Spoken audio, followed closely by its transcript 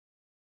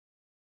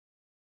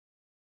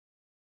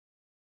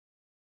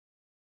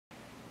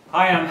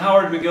Hi, I'm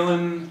Howard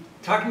McGillen,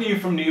 talking to you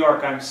from New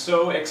York. I'm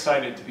so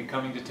excited to be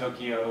coming to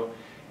Tokyo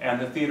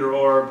and the Theater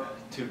Orb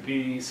to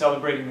be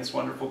celebrating this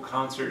wonderful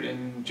concert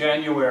in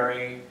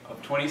January of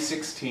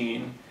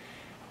 2016.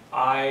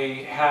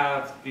 I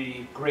have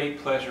the great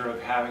pleasure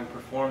of having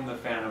performed The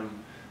Phantom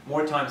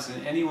more times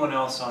than anyone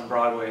else on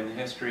Broadway in the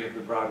history of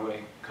the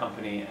Broadway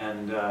company,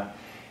 and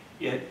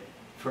it,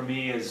 for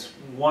me, is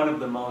one of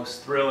the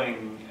most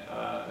thrilling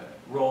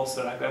roles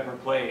that I've ever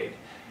played.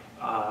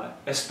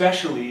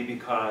 Especially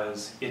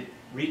because it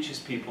reaches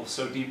people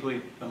so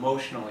deeply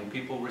emotionally.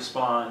 People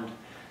respond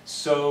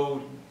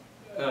so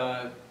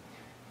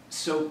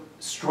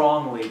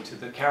strongly to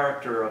the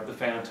character of the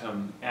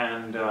Phantom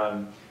and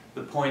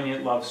the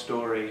poignant love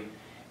story.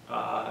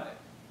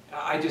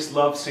 I just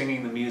love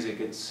singing the music.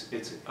 It's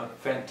a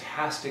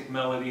fantastic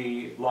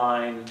melody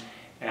line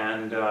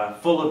and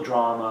full of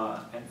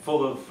drama and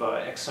full of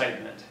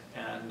excitement.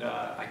 And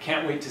I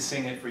can't wait to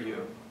sing it for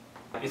you.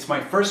 It's my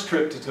first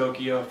trip to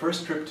Tokyo,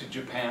 first trip to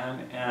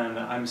Japan, and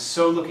I'm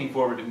so looking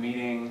forward to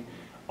meeting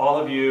all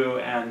of you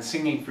and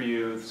singing for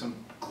you some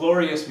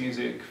glorious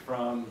music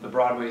from the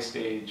Broadway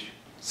stage.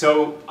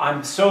 So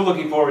I'm so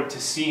looking forward to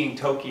seeing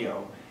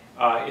Tokyo.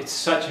 It's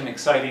such an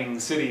exciting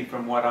city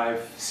from what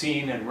I've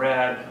seen and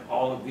read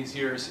all of these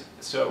years.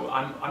 So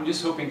I'm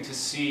just hoping to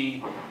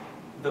see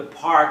the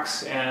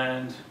parks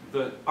and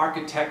the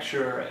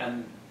architecture,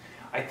 and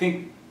I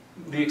think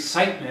the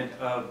excitement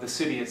of the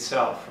city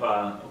itself.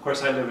 Of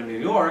course, I live in New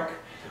York,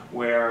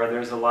 where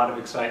there's a lot of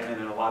excitement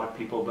and a lot of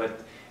people,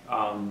 but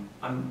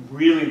I'm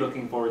really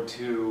looking forward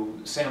to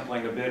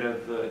sampling a bit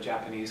of the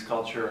Japanese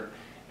culture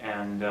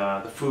and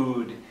the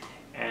food,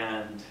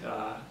 and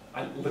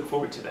I look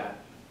forward to that.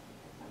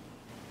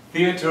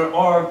 Theater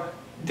Orb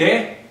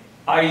de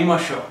会いま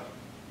しょう。